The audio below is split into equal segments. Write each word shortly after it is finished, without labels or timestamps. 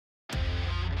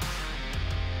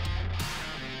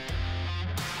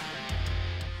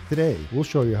Today, we'll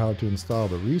show you how to install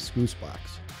the REESE Goose Box,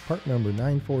 part number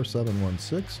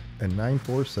 94716 and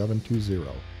 94720.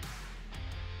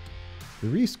 The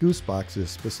REESE Goose Box is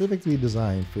specifically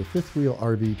designed for fifth wheel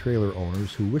RV trailer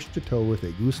owners who wish to tow with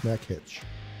a gooseneck hitch.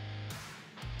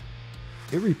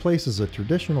 It replaces a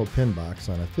traditional pin box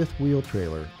on a fifth wheel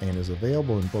trailer and is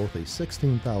available in both a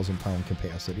 16,000 pound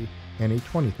capacity and a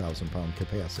 20,000 pound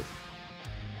capacity.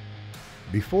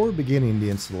 Before beginning the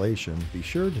installation, be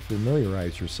sure to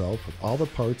familiarize yourself with all the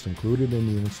parts included in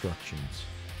the instructions.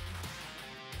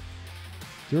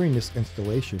 During this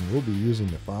installation, we'll be using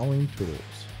the following tools.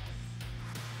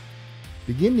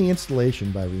 Begin the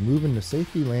installation by removing the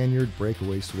safety lanyard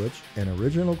breakaway switch and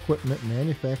original equipment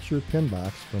manufacturer pin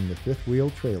box from the fifth wheel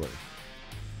trailer.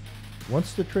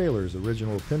 Once the trailer's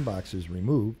original pin box is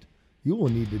removed, you will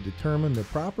need to determine the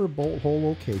proper bolt hole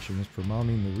locations for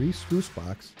mounting the REESE Goose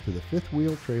Box to the fifth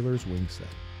wheel trailer's wing set.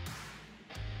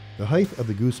 The height of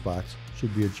the Goose Box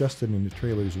should be adjusted in the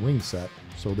trailer's wing set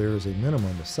so there is a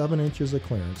minimum of 7 inches of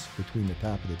clearance between the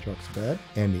top of the truck's bed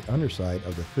and the underside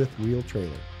of the fifth wheel trailer.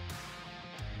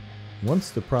 Once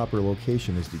the proper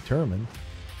location is determined,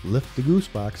 lift the Goose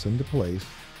Box into place,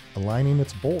 aligning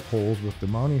its bolt holes with the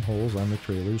mounting holes on the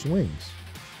trailer's wings.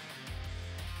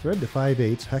 Thread the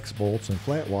 5/8 hex bolts and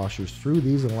flat washers through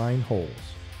these aligned holes.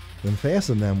 Then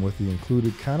fasten them with the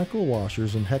included conical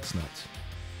washers and hex nuts.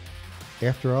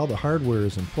 After all the hardware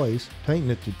is in place,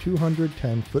 tighten it to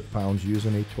 210 foot-pounds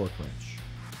using a torque wrench.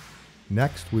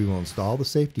 Next, we will install the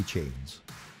safety chains.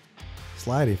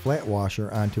 Slide a flat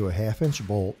washer onto a 1/2 inch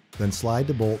bolt, then slide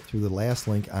the bolt through the last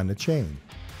link on the chain.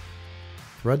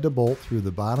 Thread the bolt through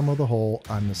the bottom of the hole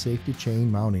on the safety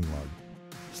chain mounting lug.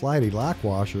 Slide a lock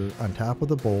washer on top of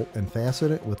the bolt and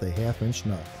fasten it with a 1/2 inch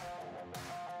nut.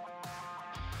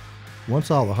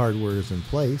 Once all the hardware is in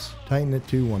place, tighten it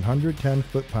to 110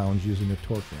 foot-pounds using a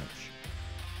torque wrench.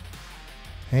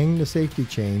 Hang the safety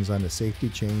chains on the safety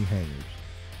chain hangers.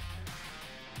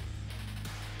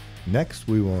 Next,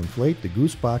 we will inflate the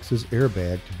Goose Box's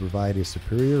airbag to provide a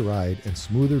superior ride and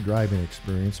smoother driving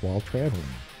experience while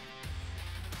traveling.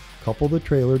 Couple the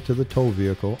trailer to the tow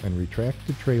vehicle and retract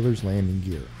the trailer's landing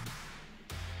gear.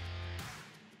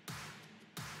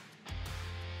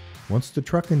 Once the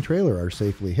truck and trailer are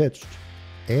safely hitched,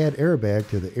 add airbag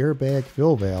to the airbag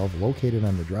fill valve located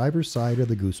on the driver's side of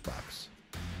the Goose Box.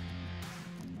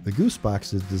 The Goose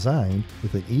Box is designed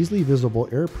with an easily visible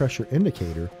air pressure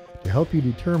indicator to help you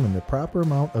determine the proper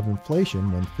amount of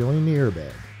inflation when filling the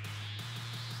airbag.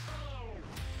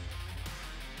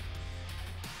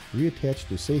 Reattach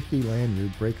the safety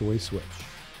lanyard breakaway switch.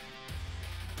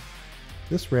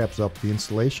 This wraps up the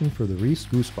installation for the REESE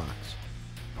Goose Box,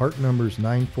 part numbers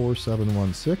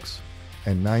 94716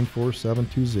 and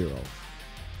 94720.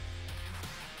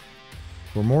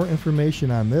 For more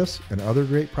information on this and other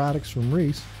great products from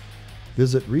REESE,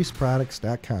 visit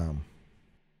reeseproducts.com.